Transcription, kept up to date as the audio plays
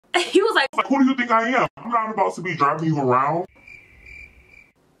Like, who do you think I am? I'm not about to be driving you around.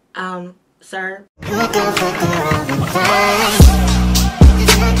 Sir.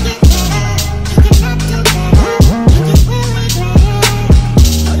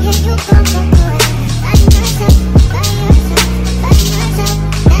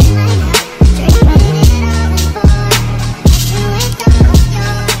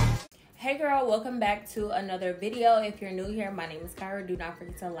 Hey girl, welcome back to another video. If you're new here, my name is Kyra. Do not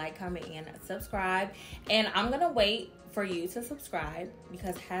forget to like, comment, and subscribe. And I'm gonna wait for you to subscribe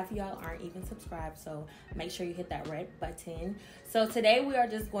because half of y'all aren't even subscribed, so make sure you hit that red button. So today we are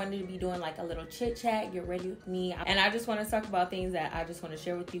just going to be doing like a little chit chat, get ready with me, and I just want to talk about things that I just want to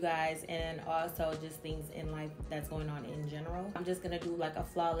share with you guys, and also just things in life that's going on in general. I'm just gonna do like a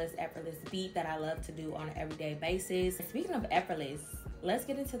flawless, effortless beat that I love to do on an everyday basis. Speaking of effortless, let's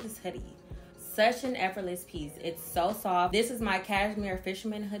get into this hoodie. Such an effortless piece. It's so soft. This is my cashmere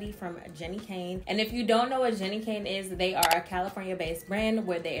fisherman hoodie from Jenny Kane. And if you don't know what Jenny Kane is, they are a California-based brand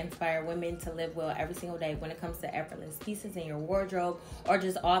where they inspire women to live well every single day when it comes to effortless pieces in your wardrobe or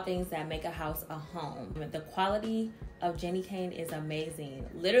just all things that make a house a home. The quality of Jenny Kane is amazing.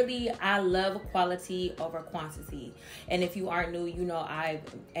 Literally, I love quality over quantity. And if you aren't new, you know I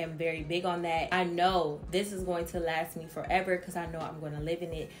am very big on that. I know this is going to last me forever because I know I'm going to live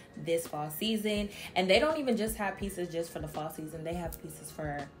in it this fall season. And they don't even just have pieces just for the fall season. They have pieces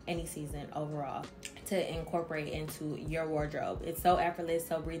for any season overall to incorporate into your wardrobe. It's so effortless,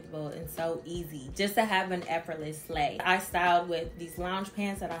 so breathable, and so easy just to have an effortless slay. I styled with these lounge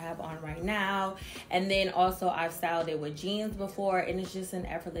pants that I have on right now. And then also I've styled it with jeans before, and it's just an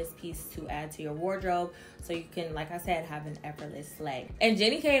effortless piece to add to your wardrobe so you can, like I said, have an effortless slay. And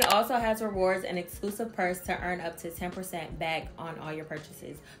Jenny Kane also has rewards and exclusive perks to earn up to 10% back on all your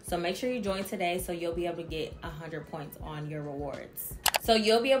purchases. So make sure you join today so you'll be able to get 100 points on your rewards. So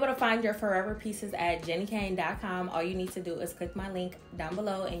you'll be able to find your forever pieces at jennykane.com. All you need to do is click my link down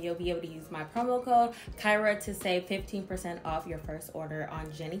below and you'll be able to use my promo code Kyra to save 15% off your first order on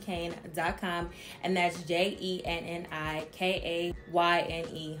jennykane.com, and that's JENNIKAYNE.com.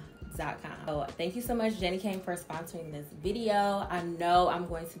 So thank you so much, Jenny Kane, for sponsoring this video. I know I'm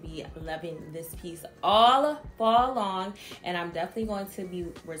going to be loving this piece all fall long, and I'm definitely going to be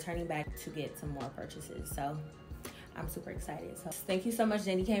returning back to get some more purchases. So I'm super excited. So thank you so much,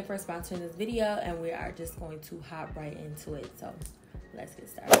 Jenny Kane, for sponsoring this video, and we are just going to hop right into it. So let's get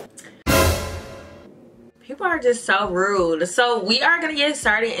started. People are just so rude. So we are gonna get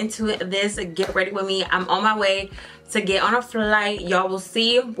started into this. Get ready with me. I'm on my way to get on a flight. Y'all will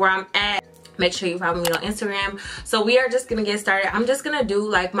see where I'm at. Make sure you follow me on Instagram. So we are just gonna get started. I'm just gonna do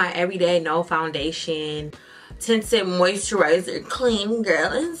like my everyday no foundation, tinted moisturizer, clean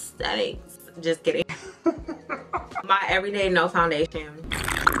girl aesthetics. Just kidding. My everyday no foundation.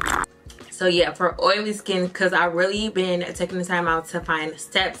 So yeah, for oily skin, because I really been taking the time out to find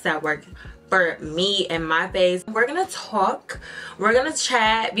steps that work for me and my face. We're gonna talk, we're gonna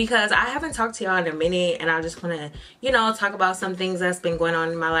chat, because I haven't talked to y'all in a minute, and I just want to, you know, talk about some things that's been going on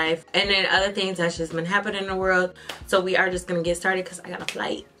in my life and then other things that's just been happening in the world. So we are just gonna get started because I got a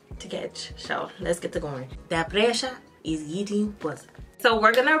flight to catch. So let's get to going. That pressure is getting buzzed. So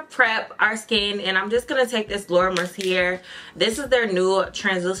we're gonna prep our skin, and I'm just gonna take this Laura Mercier. This is their new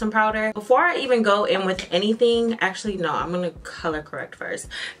translucent powder. Before I even go in with anything, actually no, I'm gonna color correct first,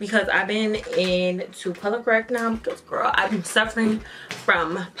 because I've been into color correct now because girl, I've been suffering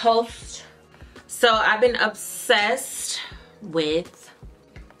from post. So I've been obsessed with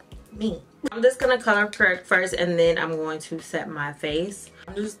me. I'm just gonna color correct first, and then I'm going to set my face.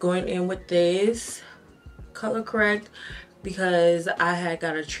 I'm just going in with this color correct because I had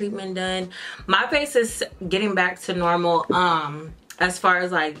got a treatment done. My face is getting back to normal as far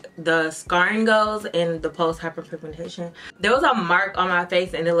as like the scarring goes and the post hyperpigmentation. There was a mark on my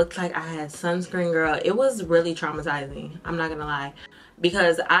face and it looked like I had sunscreen, girl. It was really traumatizing, I'm not gonna lie,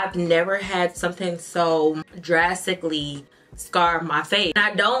 because I've never had something so drastically scar my face. And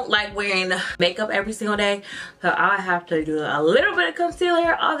I don't like wearing makeup every single day, so I have to do a little bit of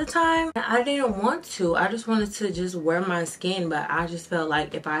concealer all the time. I didn't want to. I just wanted to just wear my skin, but I just felt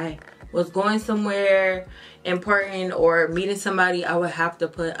like if I was going somewhere important or meeting somebody, I would have to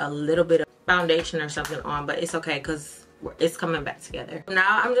put a little bit of foundation or something on, but it's okay because it's coming back together.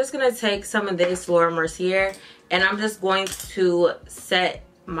 Now I'm just gonna take some of this Laura Mercier and I'm just going to set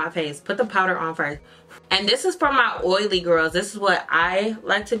my face, put the powder on first. And this is for my oily girls. This is what I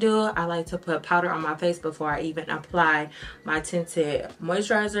like to do. I like to put powder on my face before I even apply my tinted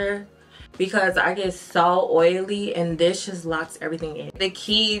moisturizer. because I get so oily and this just locks everything in. The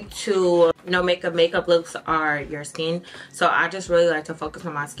key to no makeup looks are your skin. So I just really like to focus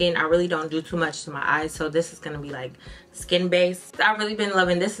on my skin. I really don't do too much to my eyes. So this is going to be like skin based. I've really been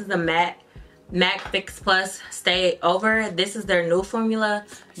loving, this is the MAC Fix Plus Stay Over. This is their new formula.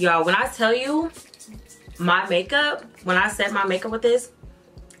 Y'all, when I tell you my makeup, when I set my makeup with this,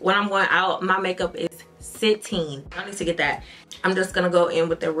 when I'm going out, my makeup is sitting. I need to get that. I'm just gonna go in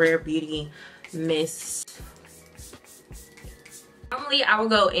with the Rare Beauty Mist. Normally I would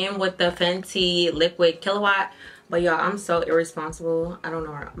go in with the Fenty Liquid Kilowatt, but y'all, I'm so irresponsible. I don't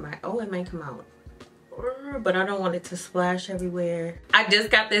know where my, oh, it may come out, but I don't want it to splash everywhere. I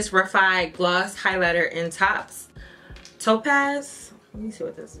just got this Refined Gloss Highlighter in Tops Topaz. Let me see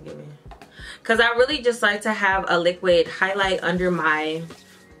what this is giving, because I really just like to have a liquid highlight under my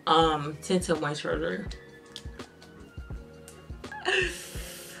tinted moisturizer.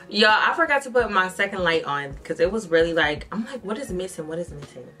 Y'all, I forgot to put my second light on because it was really like, I'm like, what is missing? What is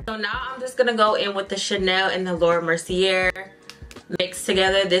missing? So now I'm just gonna go in with the Chanel and the Laura Mercier mixed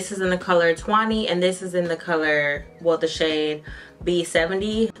together. This is in the color 20 and this is in the color, well, the shade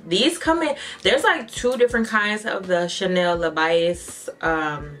B70. These come in, there's like 2 different kinds of the Chanel Le Bias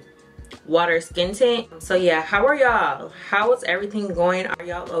water skin tint. So yeah, how are y'all? How is everything going? Are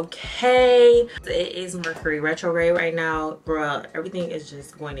y'all okay? It is Mercury retrograde right now, bruh. Everything is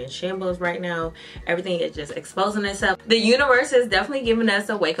just going in shambles right now. Everything is just exposing itself. The universe is definitely giving us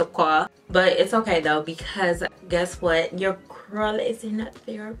a wake-up call, but it's okay though, because guess what, your girl is in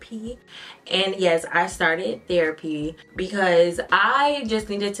therapy. And yes, I started therapy because I just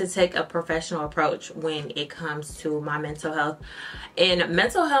needed to take a professional approach when it comes to my mental health. And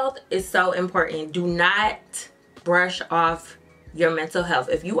mental health is so important. Do not brush off your mental health.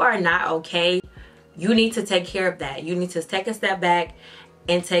 If you are not okay, you need to take care of that. You need to take a step back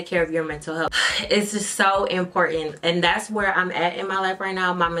and take care of your mental health. It's just so important, and that's where I'm at in my life right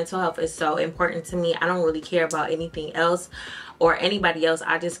now. My mental health is so important to me. I don't really care about anything else or anybody else.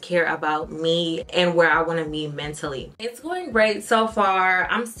 I just care about me and where I want to be mentally. It's going great so far.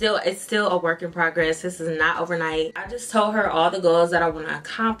 It's still a work in progress. This is not overnight. I just told her all the goals that I want to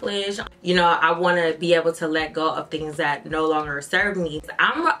accomplish. You know, I want to be able to let go of things that no longer serve me.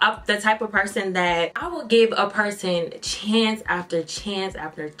 I'm the type of person that I will give a person chance after chance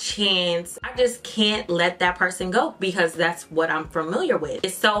after chance. I just can't let that person go because that's what I'm familiar with.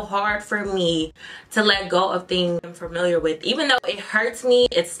 It's so hard for me to let go of things I'm familiar with, even though it hurts me,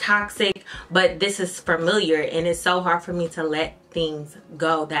 it's toxic, but this is familiar, and it's so hard for me to let things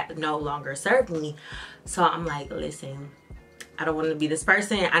go that no longer serve me. So I'm like, listen, I don't want to be this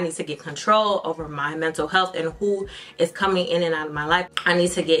person. I need to get control over my mental health and who is coming in and out of my life. I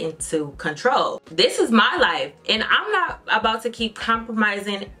need to get into control. This is my life, and I'm not about to keep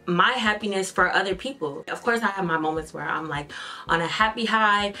compromising my happiness for other people. Of course, I have my moments where I'm like on a happy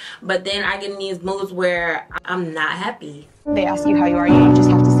high, but then I get in these moods where I'm not happy. They ask you how you are, you just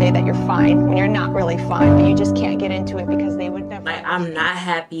have to say that you're fine when you're not really fine, but you just can't get into it because they would never. Like, I'm not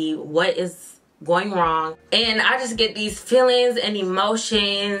happy. What is going wrong? And I just get these feelings and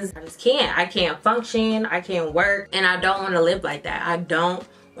emotions. I can't function, I can't work, and I don't want to live like that. I don't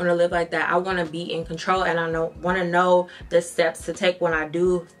want to live like that. I want to be in control, and I want to know the steps to take when I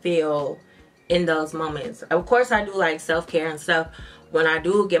do feel in those moments. Of course, I do like self-care and stuff when I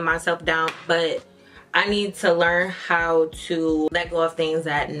do get myself down, but I need to learn how to let go of things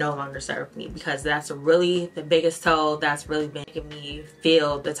that no longer serve me, because that's really the biggest toll that's really been making me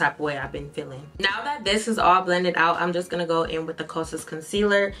feel the type of way I've been feeling. Now that this is all blended out, I'm just gonna go in with the Kosas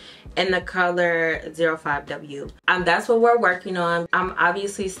concealer in the color 05W. That's what we're working on. I'm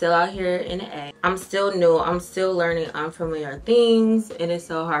obviously still out here in the A. I'm still new. I'm still learning unfamiliar things, and it's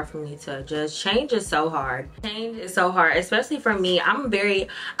so hard for me to just change. Is so hard. Change is so hard, especially for me. I'm a very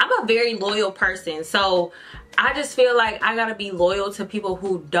loyal person, so I just feel like I gotta be loyal to people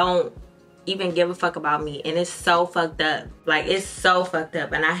who don't even give a fuck about me, and it's so fucked up. Like, it's so fucked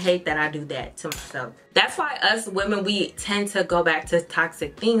up, and I hate that I do that to myself. That's why us women, we tend to go back to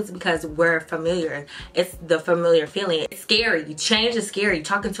toxic things, because we're familiar. It's the familiar feeling. It's scary. Change is scary.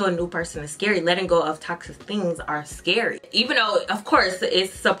 Talking to a new person is scary. Letting go of toxic things are scary. Even though, of course, we're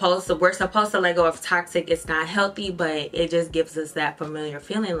supposed to let go of toxic. It's not healthy, but it just gives us that familiar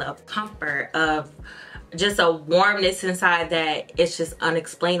feeling of comfort, of just a warmness inside that it's just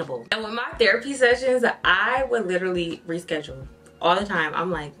unexplainable. And with my therapy sessions, I would literally reschedule all the time.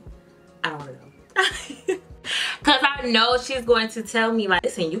 I'm like, I don't want to go. Because I know she's going to tell me, like,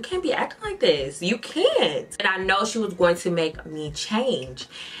 listen, you can't be acting like this. You can't. And I know she was going to make me change.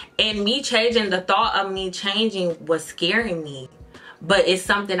 And me changing, the thought of me changing was scaring me. but it's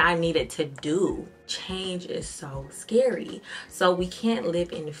something I needed to do. Change is so scary, so we can't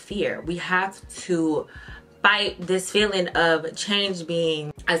live in fear. We have to fight this feeling of change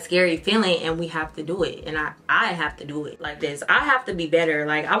being a scary feeling, and we have to do it. And I have to do it like this. I have to be better.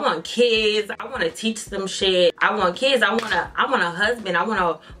 Like, I want kids, I want to teach them shit. I want kids, I want a husband, I want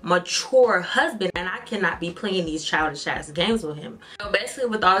a mature husband, and I cannot be playing these childish ass games with him. So basically,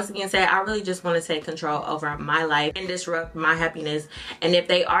 with all this being said, I really just want to take control over my life and disrupt my happiness. And if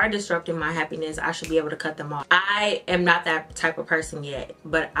they are disrupting my happiness, I should be able to cut them off. I am not that type of person yet,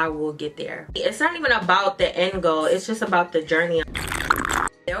 but I will get there. It's not even about the end goal, it's just about the journey.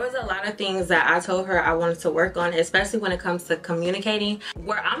 There was a lot of things that I told her I wanted to work on, especially when it comes to communicating.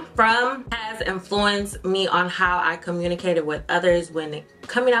 Where I'm from has influenced me on how I communicated with others. When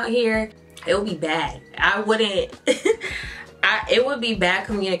coming out here, it would be bad. I wouldn't it would be bad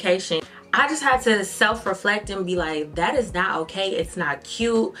communication. I just had to self-reflect and be like, that is not okay, it's not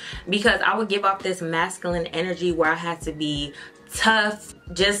cute, because I would give off this masculine energy where I had to be tough,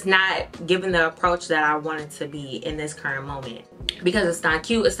 just not giving the approach that I wanted to be in this current moment, because it's not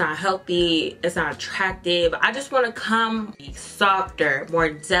cute, it's not healthy, it's not attractive. I just want to come softer, more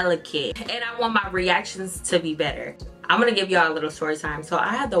delicate, and I want my reactions to be better. I'm gonna give y'all a little story time. So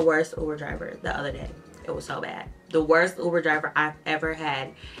I had the worst Uber driver the other day. It was so bad. The worst Uber driver I've ever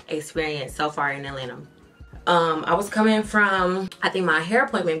had experience so far in Atlanta. I was coming from, I think, my hair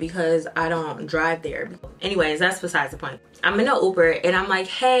appointment, because I don't drive there. Anyways, that's besides the point. I'm in an Uber and I'm like,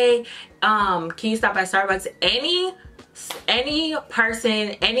 hey, can you stop at Starbucks? Any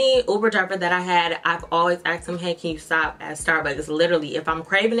person, any Uber driver that I had, I've always asked them, hey, can you stop at Starbucks? Literally, if I'm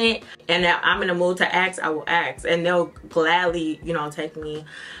craving it and I'm in a mood to ask, I will ask, and they'll gladly, you know, take me,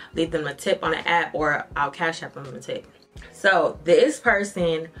 leave them a tip on the app, or I'll cash app them a tip. So this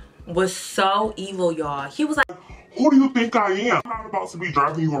person was so evil, y'all. He was like, who do you think I am? I'm not about to be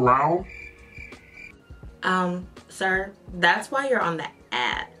driving you around. Sir, that's why you're on the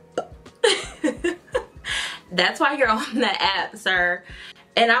app. That's why you're on the app, sir.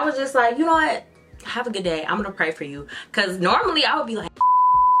 And I was just like, you know what? Have a good day. I'm gonna pray for you. Because normally I would be like,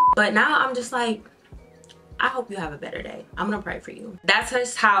 but now I'm just like, I hope you have a better day. I'm gonna pray for you. That's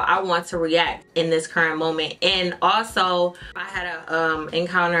just how I want to react in this current moment. And also, I had a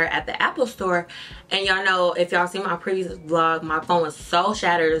encounter at the Apple store, and y'all know, if y'all seen my previous vlog, my phone was so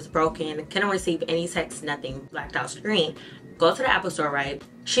shattered, it's broken, couldn't receive any text, nothing, blacked out screen. Go to the Apple store, right?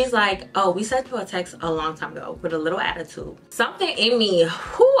 She's like, oh, we sent you a text a long time ago with a little attitude. Something in me,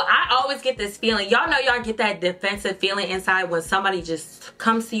 I always get this feeling. Y'all know y'all get that defensive feeling inside when somebody just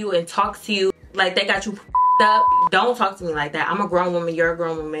comes to you and talks to you like they got you up. Don't talk to me like that. I'm a grown woman, you're a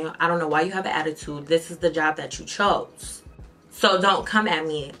grown woman. I don't know why you have an attitude. This is the job that you chose. So don't come at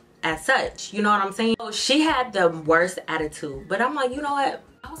me as such. You know what I'm saying? So she had the worst attitude, but I'm like, you know what?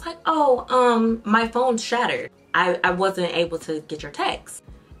 I was like, oh, my phone's shattered. I wasn't able to get your text.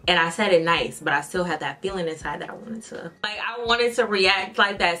 And I said it nice, but I still had that feeling inside that I wanted to react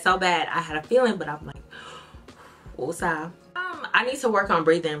like that so bad. I had a feeling, but I'm like, woosah. I need to work on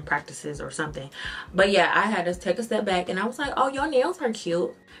breathing practices or something. But yeah, I had to take a step back and I was like, oh, your nails are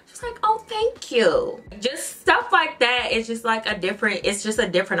cute. She's like, oh, thank you. Just stuff like that. It's just like it's just a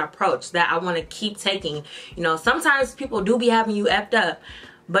different approach that I want to keep taking. You know, sometimes people do be having you effed up.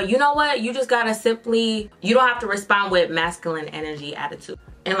 But you know what? You just gotta you don't have to respond with masculine energy attitude.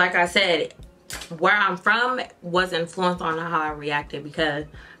 And like I said, where I'm from was influenced on how I reacted, because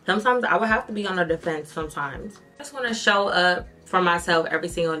sometimes I would have to be on the defense sometimes. I just want to show up for myself every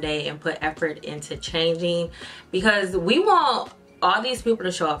single day and put effort into changing, because we want all these people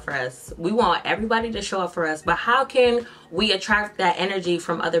to show up for us. We want everybody to show up for us, but how can we attract that energy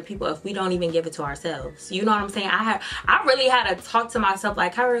from other people if we don't even give it to ourselves? You know what I'm saying? I really had to talk to myself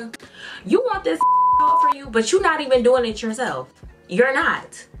like, Kyra, you want this for you, but you're not even doing it yourself. You're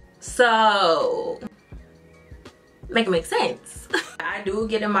not. So make it make sense. I do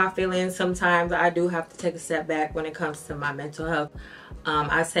get in my feelings sometimes. I do have to take a step back when it comes to my mental health.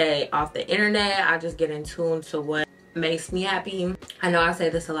 I say off the internet, I just get in tune to what makes me happy. I know I say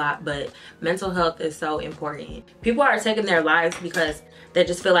this a lot, but mental health is so important. People are taking their lives because they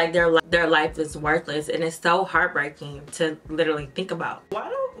just feel like their life is worthless, and it's so heartbreaking to literally think about.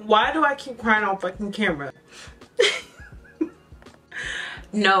 Why do I keep crying on fucking camera?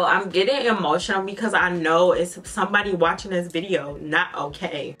 No, I'm getting emotional because I know it's somebody watching this video not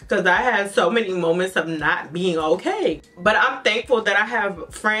okay. Because I had so many moments of not being okay. But I'm thankful that I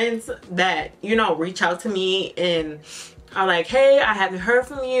have friends that, you know, reach out to me and are like, hey, I haven't heard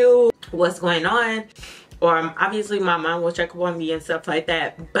from you. What's going on? or obviously my mom will check up on me and stuff like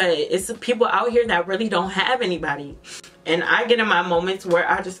that, but it's people out here that really don't have anybody. And I get in my moments where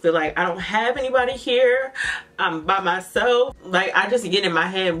I just feel like I don't have anybody here, I'm by myself. Like, I just get in my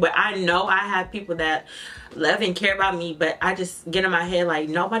head, but I know I have people that love and care about me, but I just get in my head like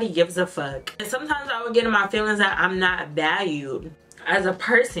nobody gives a fuck. And sometimes I would get in my feelings that I'm not valued as a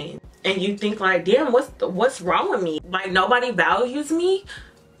person, and you think like, damn, what's wrong with me? Like, nobody values me,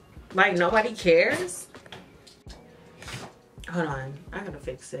 like nobody cares. Hold on, I gotta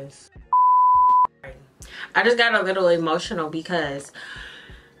fix this. I just got a little emotional because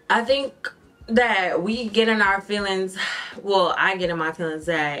I think that we get in our feelings, well, I get in my feelings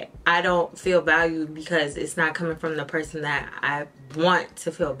that I don't feel valued because it's not coming from the person that I want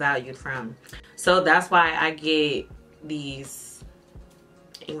to feel valued from. So that's why I get these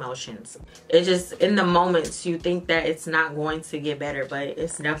emotions. It's just in the moments you think that it's not going to get better, but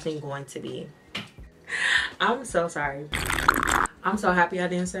it's definitely going to be. I'm so sorry. I'm so happy I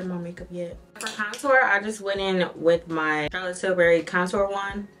didn't set my makeup yet. For contour, I just went in with my Charlotte Tilbury contour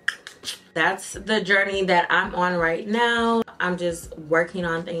wand. That's the journey that I'm on right now. I'm just working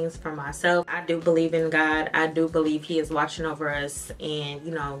on things for myself. I do believe in God. I do believe he is watching over us and,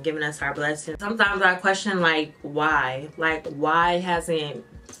 you know, giving us our blessings. Sometimes I question, like, why? Like, why hasn't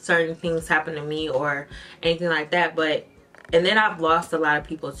certain things happened to me or anything like that? But, and then I've lost a lot of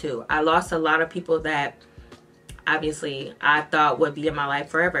people too. I lost a lot of people that obviously I thought would be in my life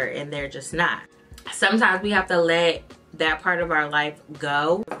forever, and they're just not. Sometimes we have to let that part of our life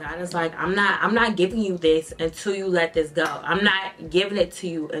go. God is like, I'm not giving you this until you let this go. I'm not giving it to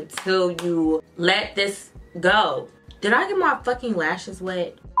you until you let this go. Did I get my fucking lashes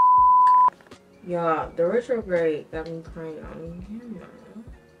wet? Y'all, the retrograde got me crying on camera.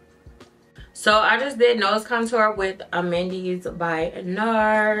 So I just did nose contour with Mendy's by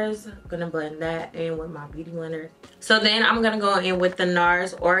NARS. Gonna blend that in with my beauty blender. So then I'm gonna go in with the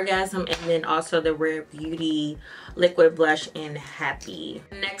NARS Orgasm and then also the Rare Beauty Liquid Blush in Happy.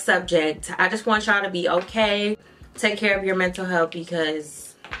 Next subject, I just want y'all to be okay. Take care of your mental health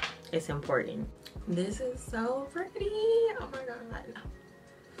because it's important. This is so pretty. Oh my god.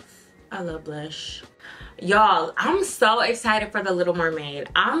 I love blush. Y'all, I'm so excited for the Little Mermaid.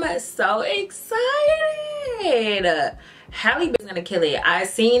 I'm so excited. Halle Berry's gonna kill it. I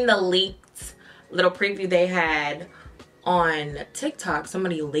seen the leaked little preview they had on TikTok.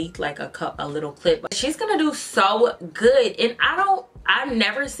 Somebody leaked like a little clip. She's gonna do so good, and I've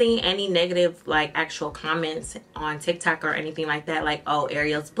never seen any negative like actual comments on TikTok or anything like that, like, oh,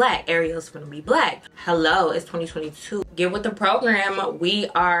 Ariel's black, Ariel's gonna be black. Hello, it's 2022. Get with the program. We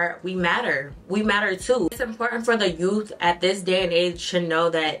matter too. It's important for the youth at this day and age to know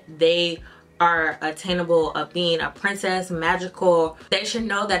that they are attainable of being a princess, magical. They should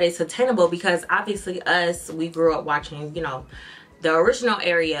know that it's attainable because obviously we grew up watching, you know, the original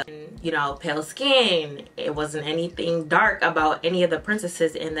Ariel, you know, pale skin. It wasn't anything dark about any of the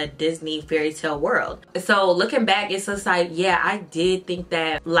princesses in the Disney fairy tale world. So looking back, it's just like, yeah, I did think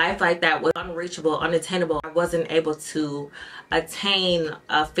that life like that was unreachable, unattainable. I wasn't able to attain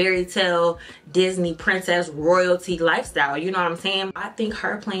a fairy tale Disney princess royalty lifestyle. You know what I'm saying? I think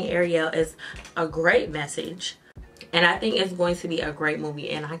her playing Ariel is a great message. And I think it's going to be a great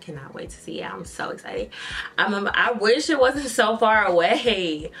movie, and I cannot wait to see it. I'm so excited. I wish it wasn't so far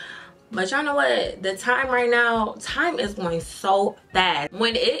away. But y'all know what? The time right now, time is going so fast.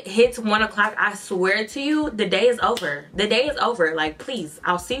 When it hits 1 o'clock, I swear to you, the day is over. The day is over. Like, please,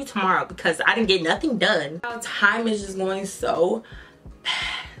 I'll see you tomorrow because I didn't get nothing done. Time is just going so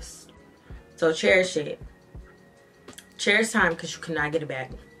fast. So cherish it. Cherish time because you cannot get it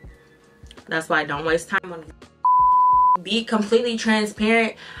back. That's why I don't waste time on it. Be completely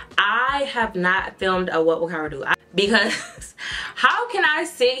transparent. I have not filmed a What Will Kyra Do because how can I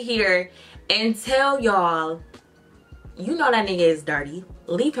sit here and tell y'all, you know that nigga is dirty,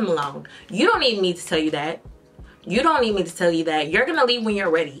 leave him alone. You don't need me to tell you that. You don't need me to tell you that. You're gonna leave when you're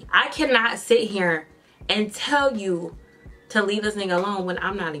ready. I cannot sit here and tell you to leave this nigga alone when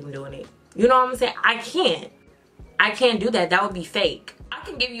I'm not even doing it. You know what I'm saying? I can't do that. That would be fake. I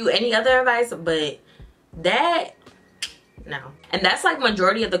can give you any other advice, but that, no. And that's like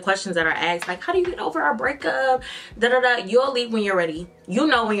majority of the questions that are asked, like, how do you get over a breakup, you'll leave when you're ready. You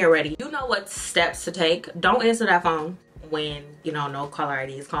know when you're ready. You know what steps to take. Don't answer that phone when, you know, no caller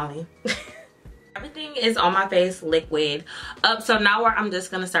ID is calling. Everything is on my face liquid up. So now I'm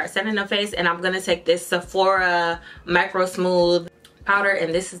just gonna start setting the face, and I'm gonna take this Sephora Micro Smooth powder,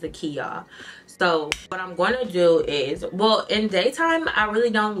 and this is the key, y'all. So what I'm going to do is, well, in daytime I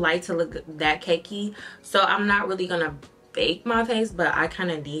really don't like to look that cakey, so I'm not really gonna bake my face, but I kind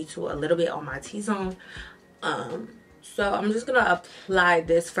of need to a little bit on my T-zone. So I'm just gonna apply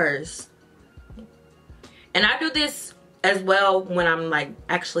this first. And I do this as well when I'm like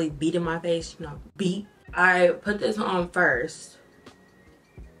actually beating my face, you know, beat. I put this on first.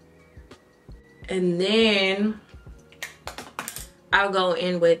 And then I'll go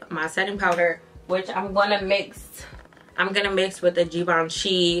in with my setting powder, which I'm gonna mix with the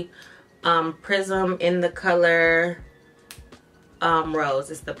Givenchy Prism in the color Rose.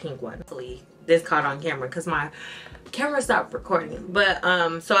 It's the pink one. This caught on camera because my camera stopped recording. But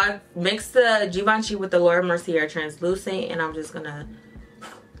so I mixed the Givenchy with the Laura Mercier translucent, and I'm just gonna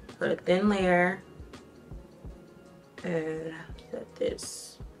put a thin layer and set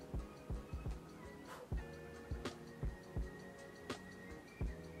this.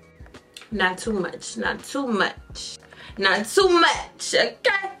 Not too much, not too much, not too much,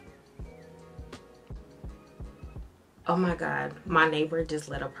 okay? Oh my God, my neighbor just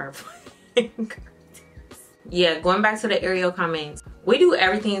lit up her fingers. Yeah, going back to the Ariel comments, we do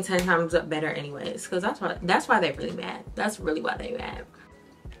everything 10 times better anyways, because that's why they're really mad. That's really why they're mad.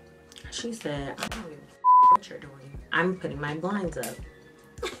 She said, I don't give a what you're doing. I'm putting my blinds up.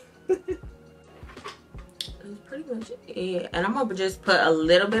 That's pretty much it. And I'm gonna just put a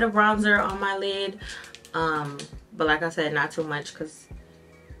little bit of bronzer on my lid. But like I said, not too much because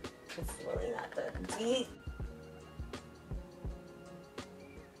it's really not that deep.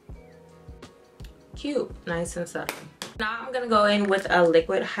 Cute, nice and subtle. Now I'm gonna go in with a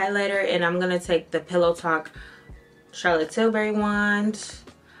liquid highlighter, and I'm gonna take the Pillow Talk Charlotte Tilbury wand.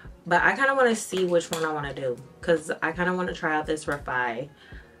 But I kind of want to see which one I want to do, because I kind of want to try out this Refi.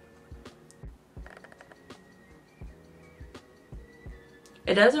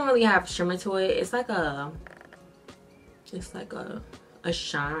 It doesn't really have shimmer to it. It's like a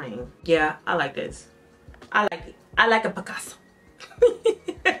shine. Yeah, I like this. I like it. I like a Picasso.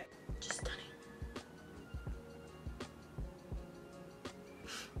 Just stunning.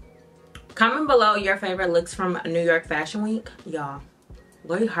 Comment below your favorite looks from New York Fashion Week. Y'all,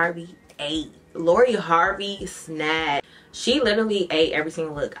 Lori Harvey ate. Lori Harvey snagged. She literally ate every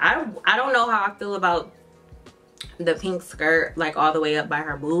single look. I don't know how I feel about the pink skirt like all the way up by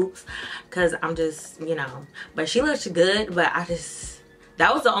her boobs, because I'm just, you know, but she looks good. But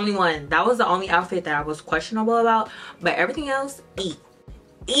that was the only one, that was the only outfit that I was questionable about. But everything else,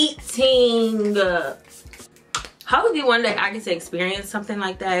 eating. Hopefully one day I get to experience something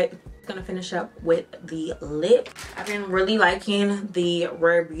like that. Gonna finish up with the lip. I've been really liking the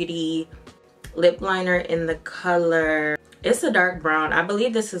Rare Beauty lip liner in the color, it's a dark brown. I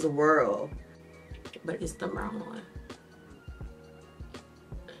believe this is Whirl, but it's the brown one.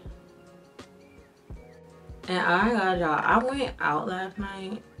 And I got y'all, I went out last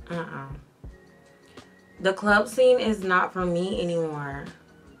night. The club scene is not for me anymore.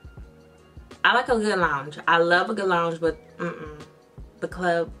 I like a good lounge. I love a good lounge, but the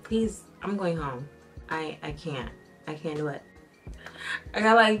club, please, I'm going home. I can't do it. I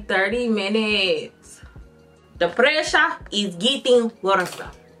got like 30 minutes. The pressure is getting worse.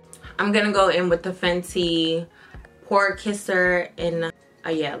 I'm gonna go in with the Fenty Pore Kisser in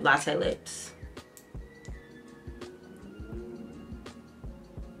yeah, Latte Lips.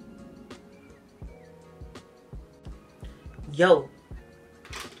 Yo,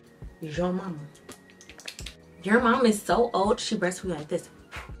 your mama. Your mom is so old, she breastfeeds like this.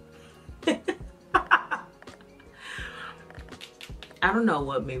 I don't know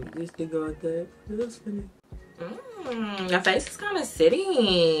what made me think about that. That's funny. The face is kind of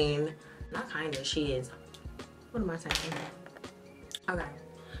sitting. Not kind of, she is. What am I saying? Okay.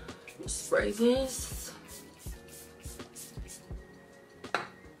 Spray this.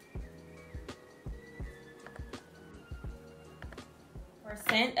 For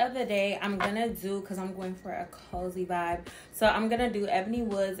scent of the day, I'm gonna do, because I'm going for a cozy vibe, so I'm gonna do Ebony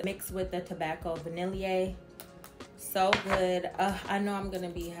Woods mixed with the Tobacco Vanillier. So good. I know I'm gonna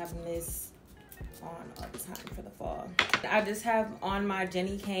be having this on all the time for the fall. I just have on my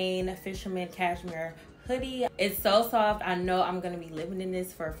Jenny Kane Fisherman Cashmere hoodie. It's so soft. I know I'm gonna be living in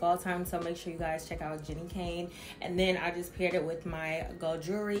this for fall time, so make sure you guys check out Jenny Kane. And then I just paired it with my gold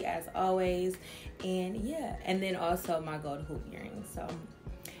jewelry as always, and yeah, and then also my gold hoop earrings. So,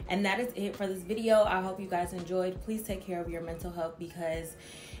 and that is it for this video. I hope you guys enjoyed. Please take care of your mental health, because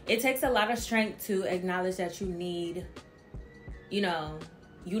it takes a lot of strength to acknowledge that you need, you know,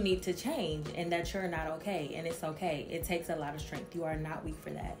 you need to change and that you're not okay, and it's okay. It takes a lot of strength. You are not weak for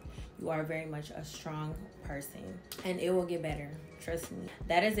that. You are very much a strong person, and it will get better. Trust me.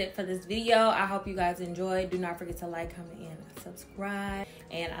 That is it for this video. I hope you guys enjoyed. Do not forget to like, comment, and subscribe.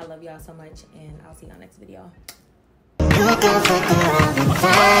 And I love y'all so much, and I'll see y'all next video.